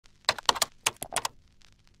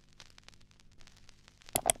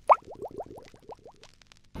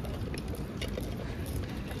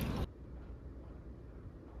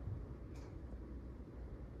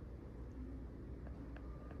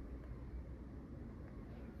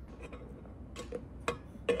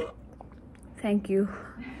Thank you.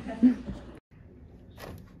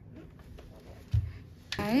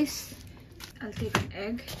 Guys, I'll take an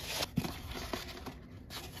egg.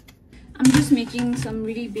 I'm just making some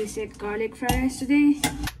really basic garlic fried rice today.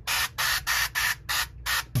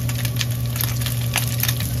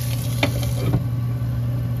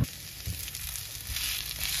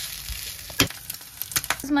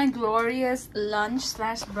 This is my glorious lunch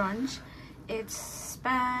slash brunch. It's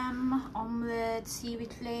spam, omelette,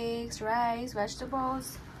 seaweed flakes, rice,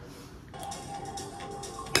 vegetables.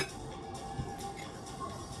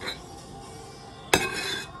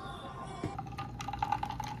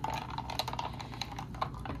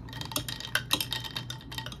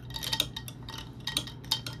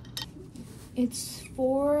 It's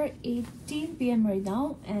 4:18 p.m. right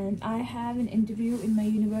now, and I have an interview in my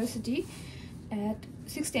university at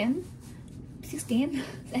 6:10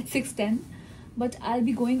 at 6:10, but I'll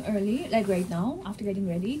be going early, like right now, after getting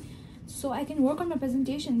ready, so I can work on my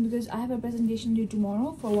presentation, because I have a presentation due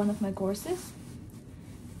tomorrow for one of my courses.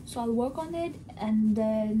 So I'll work on it and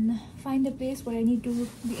then find a place where I need to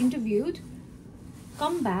be interviewed,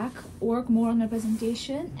 come back, work more on my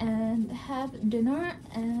presentation, and have dinner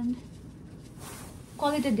and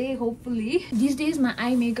call it a day, hopefully. These days my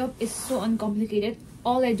eye makeup is so uncomplicated.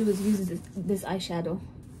 All I do is use this eyeshadow.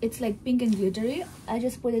 It's like pink and glittery. I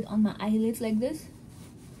just put it on my eyelids like this.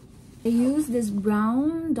 I use this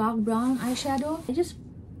brown, dark brown eyeshadow. I just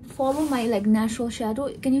follow my like natural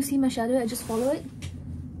shadow. Can you see my shadow? I just follow it.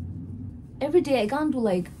 Every day I can't do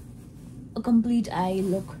like a complete eye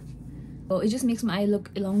look. So it just makes my eye look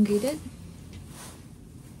elongated.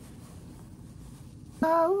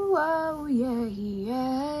 Oh, oh, yeah,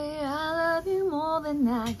 yeah, I love you more than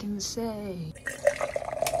I can say.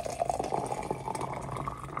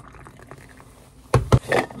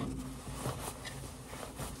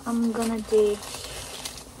 I'm gonna take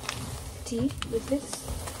tea with this.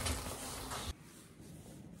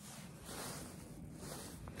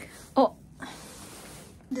 Oh,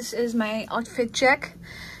 this is my outfit check.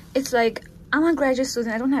 It's like, I'm a graduate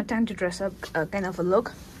student, I don't have time to dress up kind of a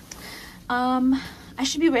look. I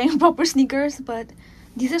should be wearing proper sneakers, but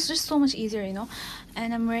these are just so much easier, you know.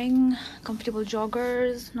 And I'm wearing comfortable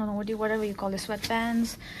joggers, no, whatever you call the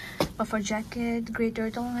sweatpants, puffer jacket, grey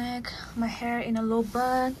turtleneck, my hair in a low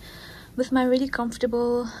bun, with my really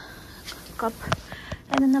comfortable cup,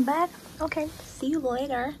 and in the bag. Okay, see you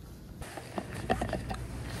later.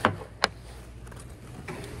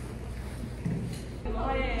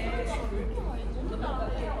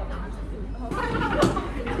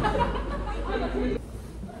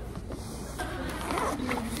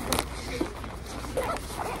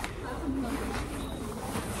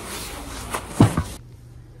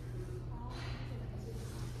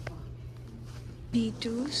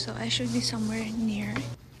 B2, so I should be somewhere near.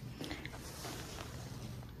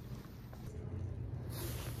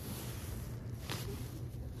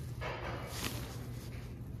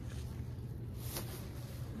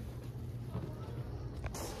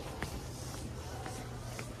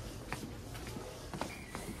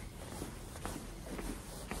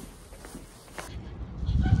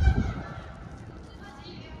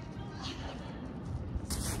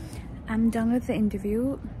 I'm done with the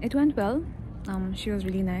interview. It went well. She was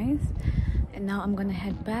really nice, and now I'm gonna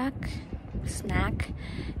head back, snack,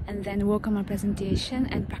 and then work on my presentation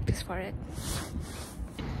and practice for it.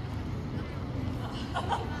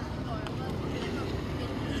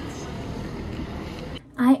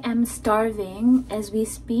 I am starving as we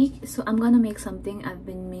speak, so I'm gonna make something I've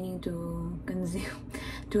been meaning to consume,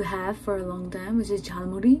 to have for a long time, which is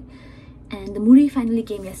jhalmuri. And the muri finally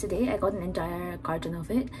came yesterday. I got an entire carton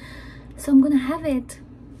of it, so I'm gonna have it.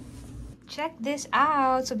 Check this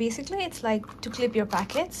out. So basically it's like to clip your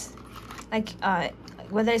packets, like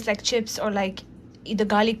whether it's like chips or like the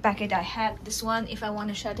garlic packet. I have this one if I want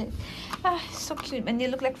to shut it. So cute, and they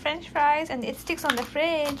look like french fries, and it sticks on the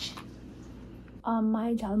fridge.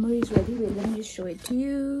 My jhalmuri is ready. Wait, let me just show it to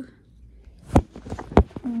you.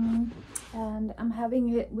 And I'm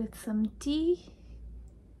having it with some tea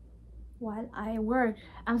while I work.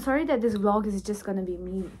 I'm sorry that this vlog is just gonna be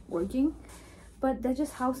me working, but that's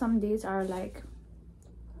just how some days are like.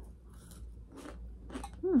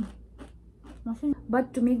 Nothing.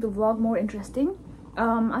 But to make the vlog more interesting,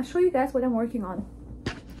 I'll show you guys what I'm working on.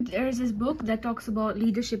 There's this book that talks about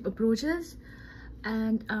leadership approaches,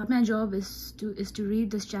 and my job is to read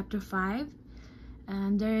this chapter 5.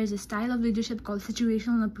 And there is a style of leadership called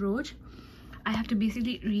situational approach. I have to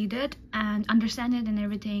basically read it and understand it and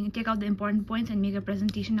everything, take out the important points and make a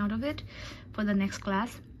presentation out of it for the next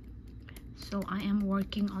class. So I am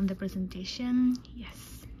working on the presentation.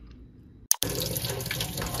 Yes.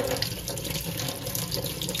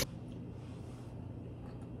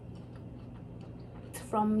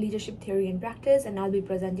 from Leadership Theory and Practice, and I'll be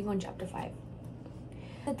presenting on chapter 5.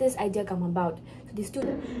 How did this idea come about? So the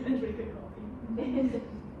student.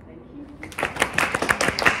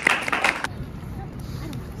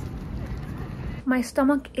 My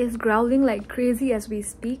stomach is growling like crazy as we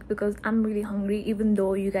speak because I'm really hungry, even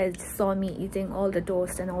though you guys saw me eating all the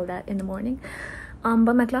toast and all that in the morning.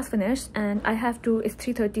 But my class finished and I have to, it's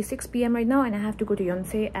 3:36 p.m. right now, and I have to go to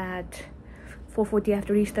Yonsei at 4:40. I have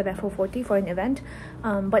to reach there by 4:40 for an event.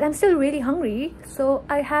 But I'm still really hungry, so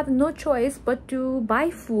I have no choice but to buy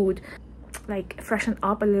food, like freshen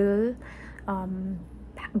up a little,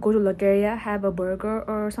 go to Lotteria, have a burger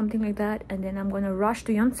or something like that, and then I'm gonna rush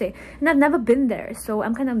to Yonsei. And I've never been there, so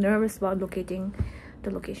I'm kind of nervous about locating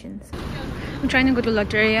the locations. I'm trying to go to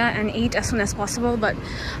Lotteria and eat as soon as possible, but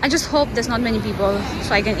I just hope there's not many people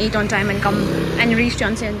so I can eat on time and come and reach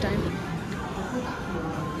Yonsei on time.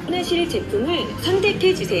 하실 제품을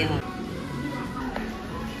선택해 주세요.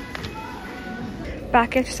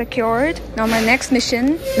 Package secured. Now my next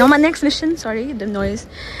mission, sorry, the noise,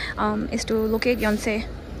 is to locate Yonsei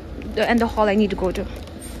and the hall I need to go to.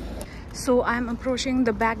 So I'm approaching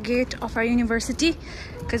the back gate of our university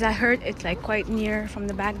because I heard it's like quite near from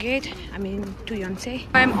the back gate, I mean to Yonsei.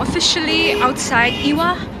 I'm officially outside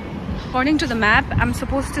Iwa. According to the map, I'm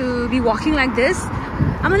supposed to be walking like this.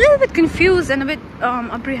 I'm a little bit confused and a bit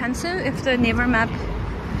apprehensive if the neighbor map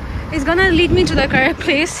is gonna lead me to the correct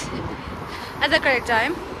place at the correct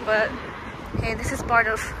time, but hey, this is part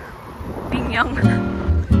of being young.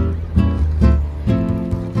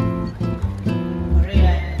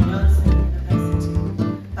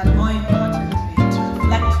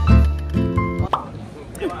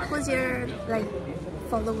 Who's your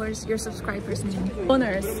followers, your subscribers name?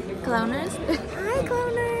 Clowners. Clowners? Hi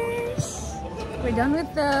clowners! We're done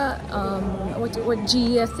with the what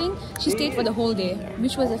GEF thing. She stayed for the whole day.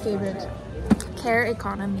 Which was your favorite? Care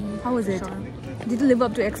economy. How was it? Sure. Did it live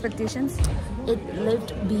up to expectations? It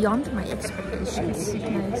lived beyond my expectations.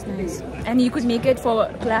 Nice, nice. And you could make it for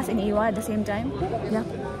class in Iwa at the same time? Yeah.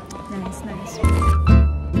 Nice, nice.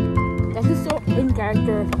 That is so in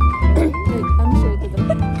character. Wait, I'm sure it is.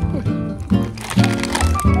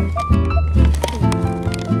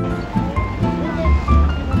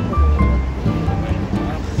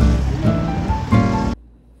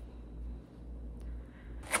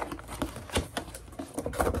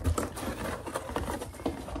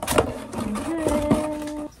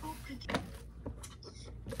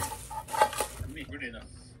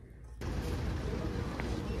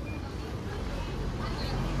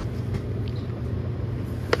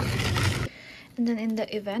 And then in the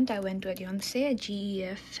event, I went to at Yonsei at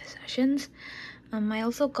GEF sessions. I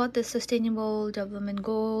also got the Sustainable Development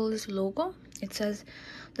Goals logo. It says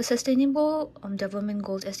the Sustainable Development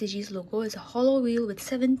Goals SDGs logo is a hollow wheel with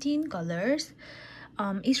 17 colors,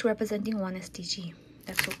 each representing one SDG.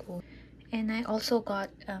 That's so cool. And I also got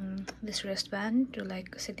this wristband to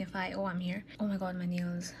signify, oh, I'm here. Oh my god, my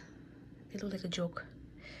nails, they look like a joke.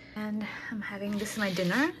 And I'm having, this is my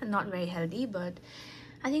dinner, not very healthy, but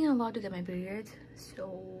I think I'm about to get my period,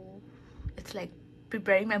 so it's like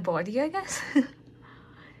preparing my body, I guess.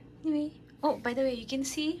 Anyway, oh, by the way, you can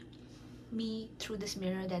see me through this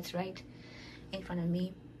mirror that's right in front of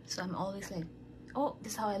me. So I'm always like, oh,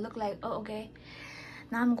 this is how I look like. Oh, okay.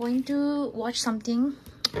 Now I'm going to watch something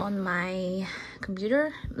on my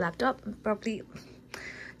computer, laptop, probably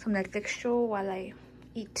some Netflix show while I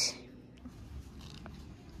eat.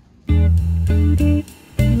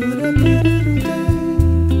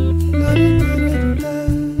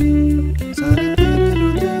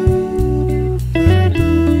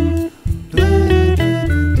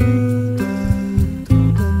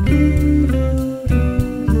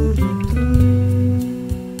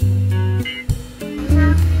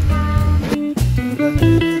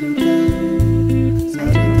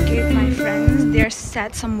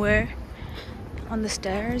 Sat somewhere on the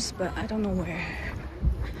stairs, but I don't know where.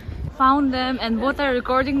 Found them and both are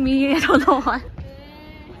recording me. I don't know why.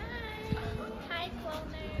 Hi,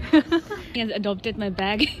 cloner. He has adopted my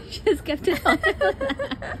bag. She just kept it on.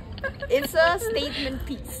 It's a statement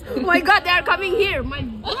piece. Oh my god, they are coming here! My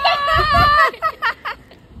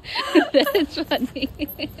That's funny.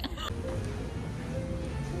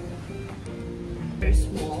 They're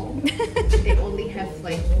small. They only have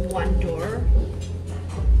one door.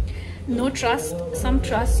 No trust, some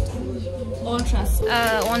trust, all trust.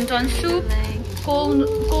 Wonton soup, cold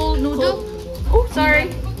noodle. Oh, sorry,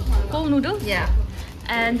 cold noodle. Yeah.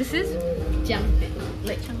 And this is Jangpen.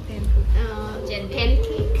 Jangpen. Pancake.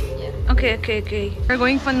 Yeah. Okay. We're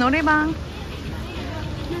going for norebang.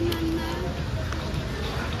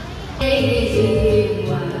 It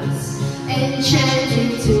was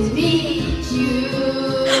enchanting to meet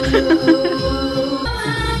you.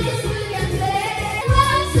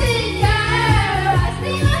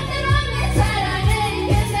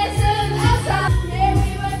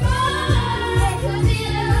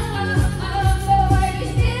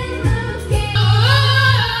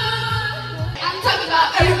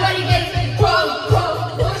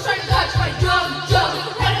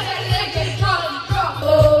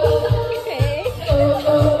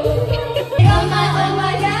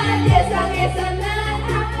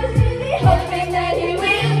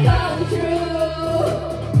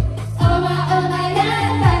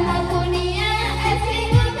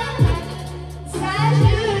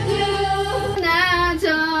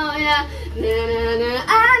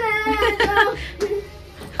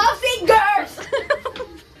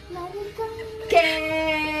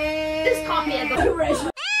 Just copy it.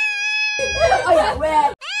 Oh yeah,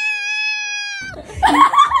 red.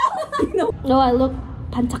 No, I look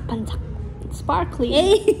pantak, sparkly.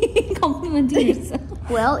 Hey, complimenting yourself.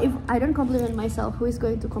 Well, if I don't compliment myself, who is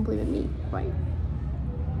going to compliment me, right?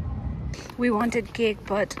 We wanted cake,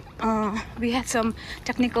 but we had some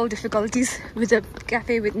technical difficulties with the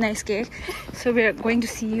cafe with nice cake. So we're going to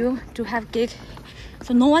see you to have cake.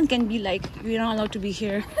 So no one can be like, we're not allowed to be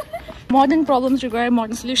here. Modern problems require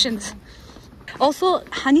modern solutions. Also,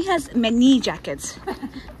 Honey has many jackets.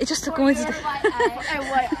 It's just a coincidence.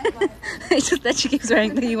 It's just that she keeps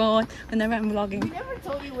wearing the one whenever I'm vlogging. We never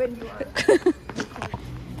told you when you are.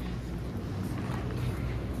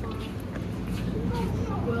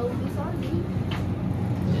 Well, these are me.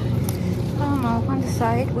 I don't know, on the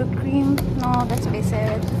side, whipped cream. No, that's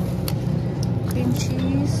basic. Cream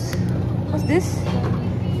cheese. What's this?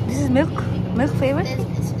 This is milk flavored?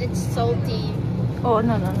 It's salty. Oh,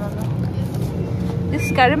 no. This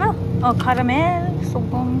is caramel? Oh, caramel. So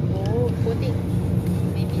bomb. Oh, pudding.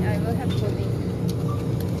 Maybe I will have pudding.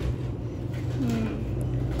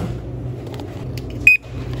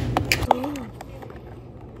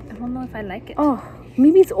 I don't know if I like it. Oh,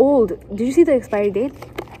 maybe it's old. Did you see the expiry date?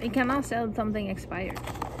 You cannot sell something expired.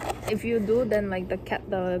 If you do, then like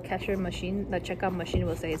the cashier machine, the checkout machine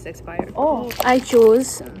will say it's expired. Oh, I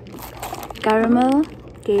chose caramel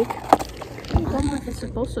cake. I don't know if it's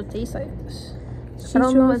supposed to taste like this. She I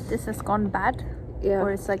don't know chose- if this has gone bad, Yeah.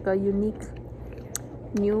 or it's like a unique,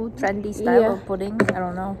 new trendy style Yeah. of pudding. I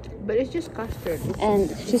don't know. But it's just custard. And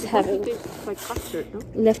she's having It's like custard, no?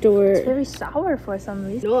 leftover. It's very sour for some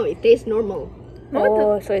reason. No, it tastes normal.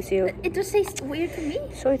 Oh, so it's you. It just tastes weird to me.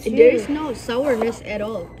 So it's you. There is no sourness at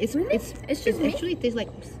all. It's It's just me? actually tastes like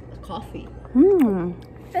coffee. Hmm.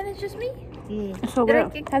 Then it's just me. So Did I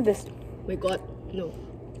good. get- Have this. My God, no.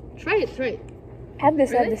 Try it. Have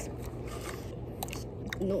this. Have Really? this.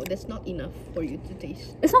 No, that's not enough for you to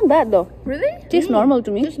taste. It's not bad though. Really? Tastes normal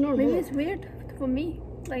to me. Just normal. Maybe it's weird for me.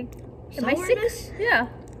 Like, am I sick? Sourness? Yeah.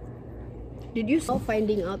 Did you stop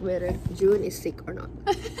finding out whether June is sick or not?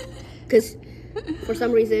 Because for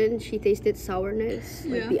some reason she tasted sourness,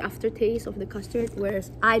 like the aftertaste of the custard,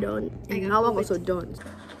 whereas I don't, and Nawang also don't.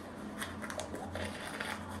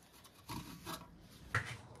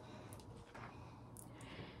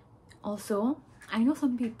 Also, I know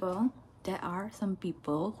there are some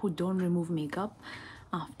people who don't remove makeup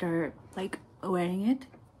after like wearing it.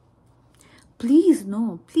 Please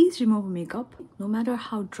remove makeup. No matter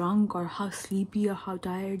how drunk or how sleepy or how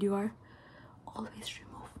tired you are, always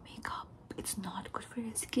remove makeup. It's not good for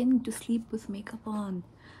your skin to sleep with makeup on,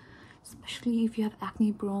 especially if you have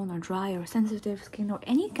acne prone or dry or sensitive skin or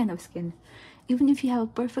any kind of skin. Even if you have a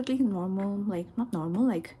perfectly normal, like not normal,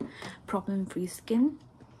 like problem free skin,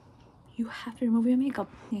 you have to remove your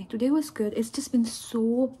makeup. Yeah, today was good. It's just been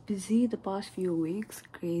so busy the past few weeks.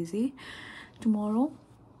 Crazy. Tomorrow,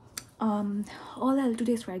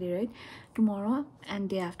 today's Friday, right? Tomorrow and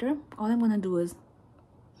day after, all I'm gonna do is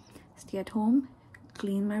stay at home,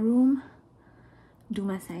 clean my room, do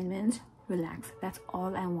my assignments, relax. That's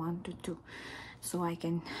all I want to do, so I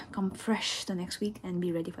can come fresh the next week and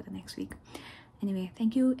be ready for the next week. Anyway,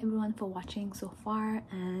 thank you everyone for watching so far,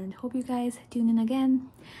 and hope you guys tune in again.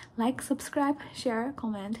 Like, subscribe, share,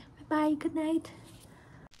 comment. Bye bye, good night.